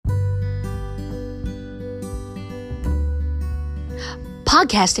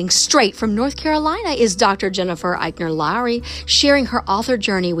Podcasting straight from North Carolina is Dr. Jennifer Eichner Lowry, sharing her author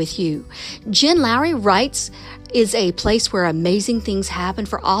journey with you. Jen Lowry Writes is a place where amazing things happen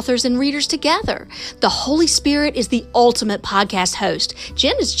for authors and readers together. The Holy Spirit is the ultimate podcast host.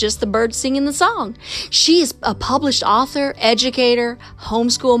 Jen is just the bird singing the song. She is a published author, educator,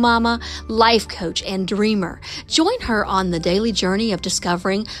 homeschool mama, life coach, and dreamer. Join her on the daily journey of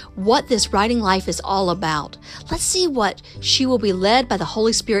discovering what this writing life is all about. Let's see what she will be led by the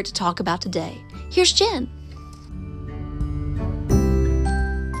Holy Spirit to talk about today. Here's Jen.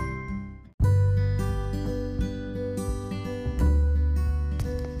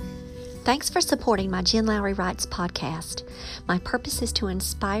 Thanks for supporting my Jen Lowry Writes podcast. My purpose is to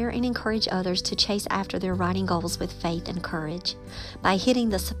inspire and encourage others to chase after their writing goals with faith and courage. By hitting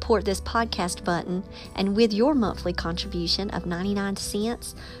the support this podcast button and with your monthly contribution of 99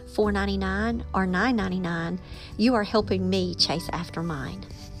 cents, $4.99, or $9.99, you are helping me chase after mine.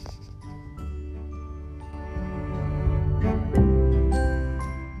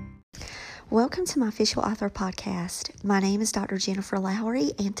 Welcome to my official author podcast. My name is Dr. Jennifer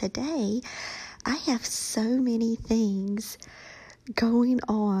Lowry, and today I have so many things going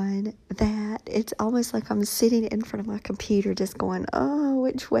on that it's almost like I'm sitting in front of my computer just going, oh,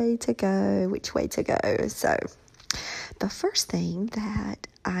 which way to go. So the first thing that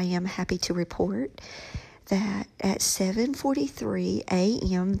I am happy to report that at 7:43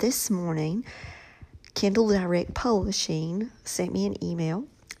 a.m. this morning, Kindle Direct Publishing sent me an email,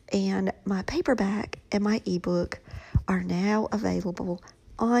 and my paperback and my ebook are now available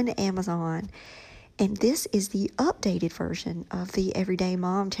on Amazon. And this is the updated version of the Everyday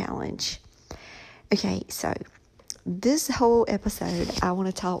Mom Challenge. Okay, so this whole episode, I want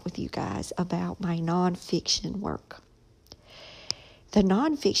to talk with you guys about my nonfiction work. The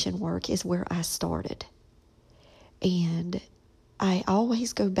nonfiction work is where I started. And I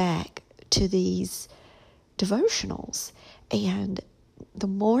always go back to these devotionals, and the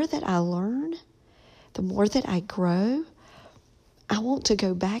more that I learn, the more that I grow, I want to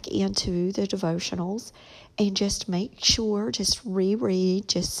go back into the devotionals and just make sure, just reread,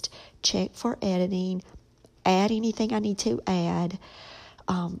 just check for editing, add anything I need to add,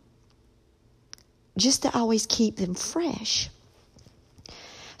 just to always keep them fresh.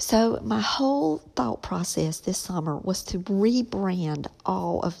 So my whole thought process this summer was to rebrand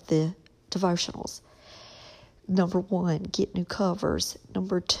all of the devotionals. Number one, get new covers.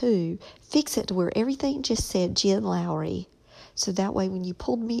 Number two, fix it to where everything just said Jen Lowry. So that way when you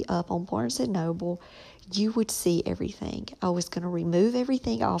pulled me up on Barnes & Noble, you would see everything. I was going to remove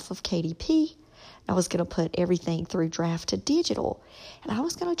everything off of KDP. I was going to put everything through Draft to Digital. And I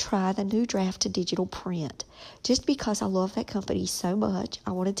was going to try the new Draft to Digital print. Just because I love that company so much,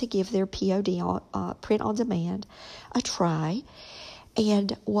 I wanted to give their POD, print on demand, a try.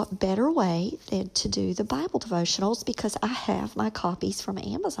 And what better way than to do the Bible devotionals, because I have my copies from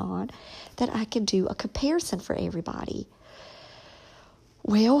Amazon that I can do a comparison for everybody.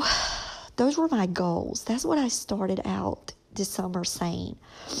 Well, those were my goals. That's what I started out this summer saying,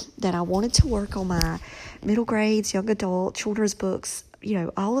 that I wanted to work on my middle grades, young adult, children's books,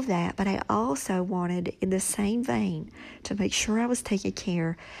 all of that. But I also wanted, in the same vein, to make sure I was taking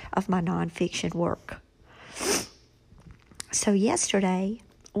care of my nonfiction work. So yesterday,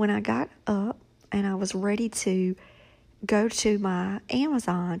 when I got up and I was ready to go to my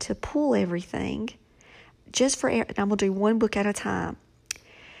Amazon to pull everything, and I'm going to do one book at a time,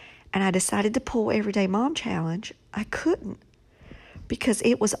 and I decided to pull Everyday Mom Challenge, I couldn't, because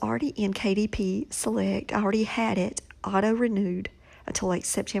it was already in KDP Select. I already had it auto-renewed until like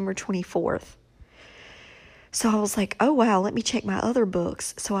September 24th. So I was like, oh wow, let me check my other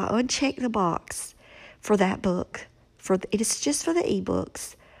books. So I unchecked the box for that book. It is just for the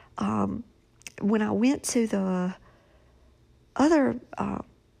ebooks. When I went to the other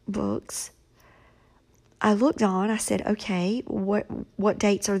books, I looked on. I said, okay, what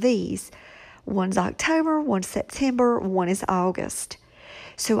dates are these? One's October, one's September, one is August.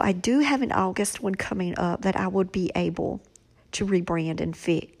 So I do have an August one coming up that I would be able to rebrand and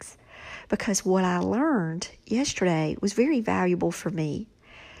fix, because what I learned yesterday was very valuable for me.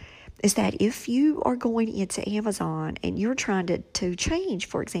 Is that if you are going into Amazon and you're trying to change,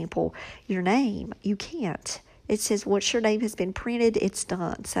 for example, your name, you can't. It says once your name has been printed, it's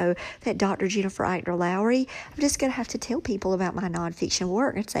done. So that Dr. Jennifer Eichner Lowry, I'm just going to have to tell people about my nonfiction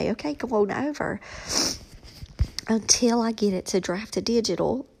work and say, okay, come on over, until I get it to Draft to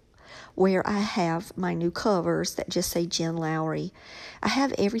Digital, where I have my new covers that just say Jen Lowry. I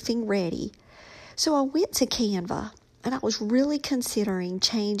have everything ready. So I went to Canva, and I was really considering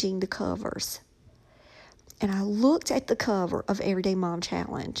changing the covers. and I looked at the cover of Everyday Mom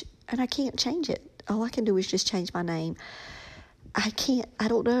Challenge, and I can't change it. All I can do is just change my name. I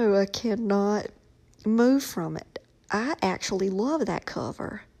cannot move from it. I actually love that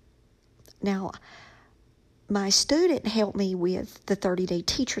cover. Now, my student helped me with the 30-day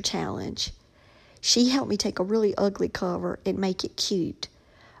teacher challenge. She helped me take a really ugly cover and make it cute.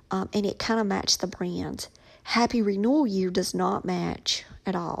 And it kind of matched the brand. Happy Renewal Year does not match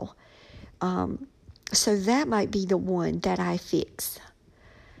at all. So that might be the one that I fix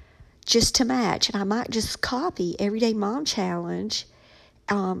just to match. And I might just copy Everyday Mom Challenge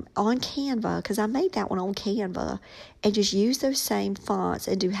on Canva, because I made that one on Canva, and just use those same fonts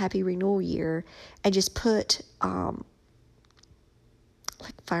and do Happy Renewal Year and just put like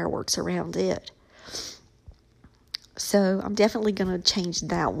fireworks around it. So I'm definitely going to change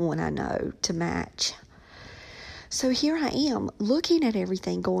that one, I know, to match. So here I am looking at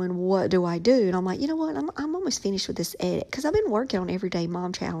everything going, what do I do? And I'm like, you know what? I'm almost finished with this edit, because I've been working on Everyday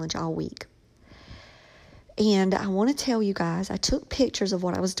Mom Challenge all week. And I want to tell you guys, I took pictures of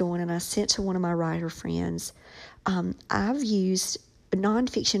what I was doing and I sent to one of my writer friends. I've used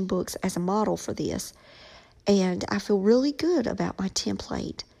nonfiction books as a model for this, and I feel really good about my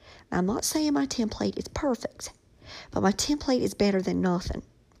template. Now, I'm not saying my template is perfect, but my template is better than nothing.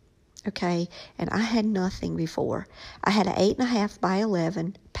 Okay, and I had nothing before. I had an 8.5 by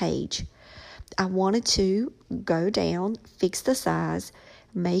 11 page. I wanted to go down, fix the size,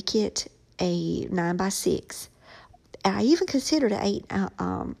 make it a 9 by 6. And I even considered a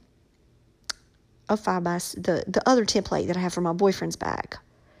 5 by the other template that I have for my boyfriend's bag,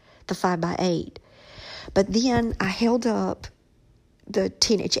 the 5 by 8. But then I held up the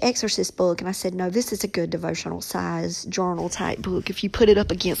Teenage Exorcist book, and I said, no, this is a good devotional size journal type book if you put it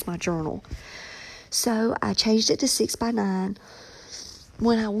up against my journal. So I changed it to 6 by 9.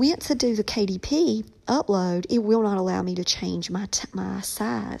 When I went to do the KDP upload, it will not allow me to change my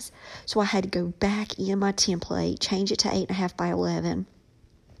size. So I had to go back in my template, change it to 8.5 by 11.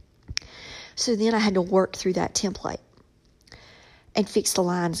 So then I had to work through that template and fix the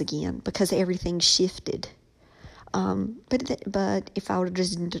lines again because everything shifted. But if I would have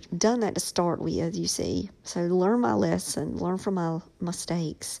just done that to start with, you see, so learn my lesson, learn from my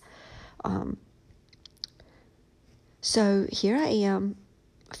mistakes. So here I am,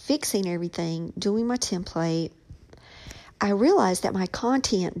 fixing everything, doing my template. I realized that my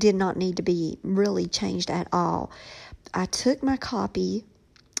content did not need to be really changed at all. I took my copy,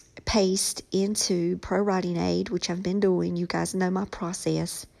 paste into Pro Writing Aid, which I've been doing. You guys know my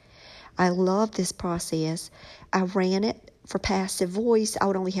process. I love this process. I ran it for passive voice. I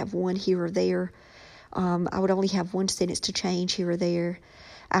would only have one here or there. I would only have one sentence to change here or there.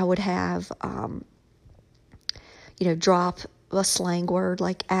 I would have, drop a slang word,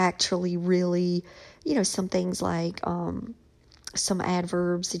 like actually, really, some things like some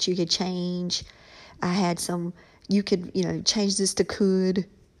adverbs that you could change. I had some, you could, change this to could.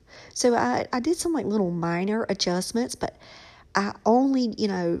 So I did some like little minor adjustments, but I only,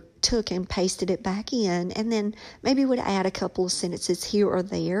 took and pasted it back in, and then maybe would add a couple of sentences here or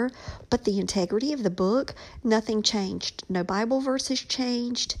there. But the integrity of the book, nothing changed. No Bible verses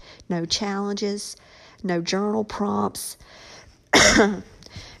changed, no challenges, no journal prompts.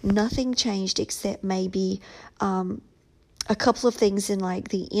 Nothing changed except maybe a couple of things in like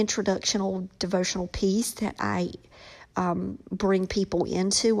the introductional devotional piece that I bring people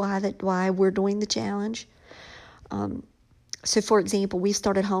into why we're doing the challenge. So, for example, we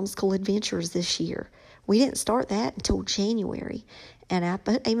started Homeschool Adventures this year. We didn't start that until January. And I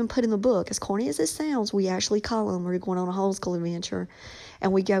even put in the book, as corny as it sounds, we actually call them, we're going on a homeschool adventure.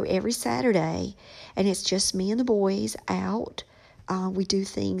 And we go every Saturday, and it's just me and the boys out. We do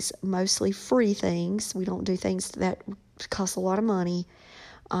things, mostly free things. We don't do things that cost a lot of money.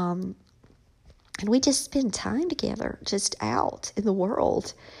 And we just spend time together, just out in the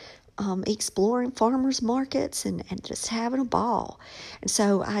world. Exploring farmers markets and just having a ball. And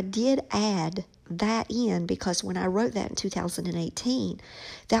so I did add that in because when I wrote that in 2018,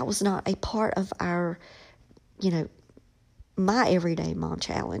 that was not a part of our, my Everyday Mom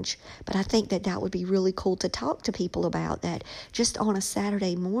Challenge. But I think that would be really cool to talk to people about that just on a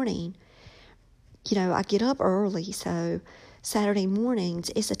Saturday morning. I get up early, so Saturday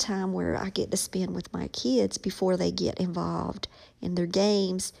mornings is a time where I get to spend with my kids before they get involved in their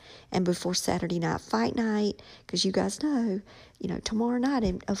games and before Saturday night fight night, because you guys know, tomorrow night,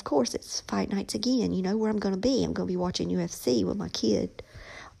 and of course it's fight nights again. You know where I'm going to be. I'm going to be watching UFC with my kid.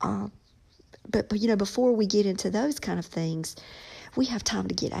 But before we get into those kind of things, we have time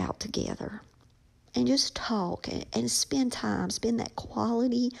to get out together. and just talk and spend that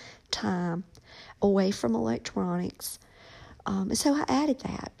quality time away from electronics. And so I added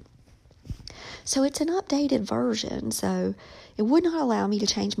that. So it's an updated version, so it would not allow me to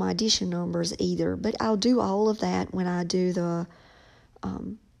change my edition numbers either, but I'll do all of that when I do the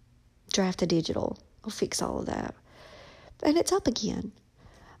Draft to Digital. I'll fix all of that. And it's up again.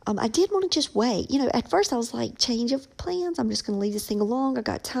 I did want to just wait. At first I was like, change of plans. I'm just going to leave this thing alone. I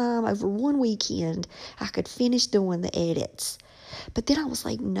got time. Over one weekend, I could finish doing the edits. But then I was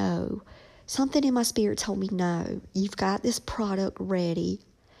like, no. Something in my spirit told me, no. You've got this product ready.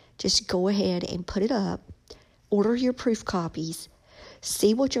 Just go ahead and put it up. Order your proof copies.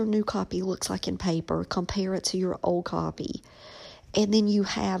 See what your new copy looks like in paper. Compare it to your old copy. And then you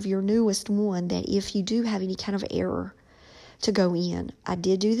have your newest one that if you do have any kind of error, to go in. I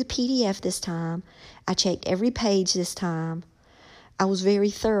did do the PDF this time. I checked every page this time. I was very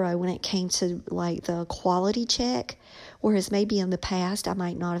thorough when it came to like the quality check, whereas maybe in the past I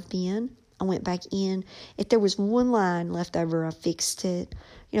might not have been. I went back in. If there was one line left over, I fixed it.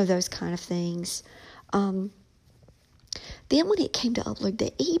 Those kind of things. Then when it came to upload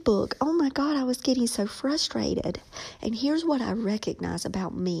the ebook, oh my God, I was getting so frustrated. And here's what I recognize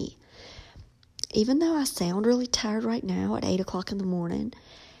about me. Even though I sound really tired right now at 8 o'clock in the morning,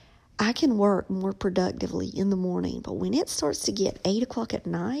 I can work more productively in the morning. But when it starts to get 8 o'clock at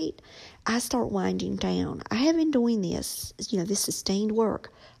night, I start winding down. I have been doing this, this sustained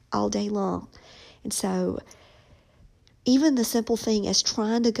work all day long. And so even the simple thing as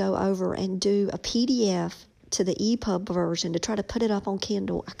trying to go over and do a PDF to the EPUB version to try to put it up on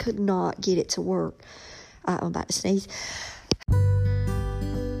Kindle, I could not get it to work. I'm about to sneeze.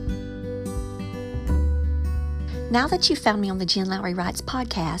 Now that you've found me on the Jen Lowry Writes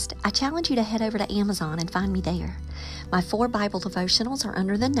podcast, I challenge you to head over to Amazon and find me there. My 4 Bible devotionals are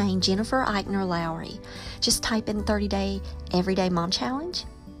under the name Jennifer Eichner Lowry. Just type in 30-day Everyday Mom Challenge,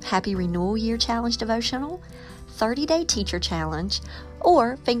 Happy Renewal Year Challenge Devotional, 30-Day Teacher Challenge,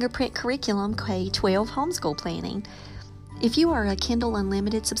 or Fingerprint Curriculum K-12 Homeschool Planning. If you are a Kindle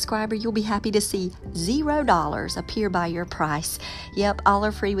Unlimited subscriber, you'll be happy to see $0 appear by your price. Yep, all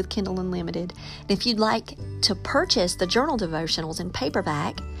are free with Kindle Unlimited. And if you'd like to purchase the journal devotionals in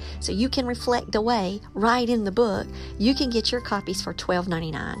paperback so you can reflect away right in the book, you can get your copies for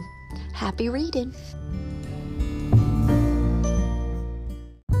 $12.99. Happy reading!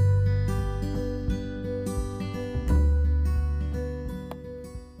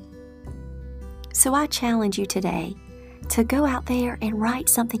 So I challenge you today to go out there and write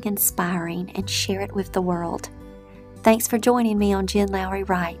something inspiring and share it with the world. Thanks for joining me on Jen Lowry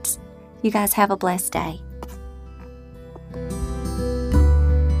Writes. You guys have a blessed day.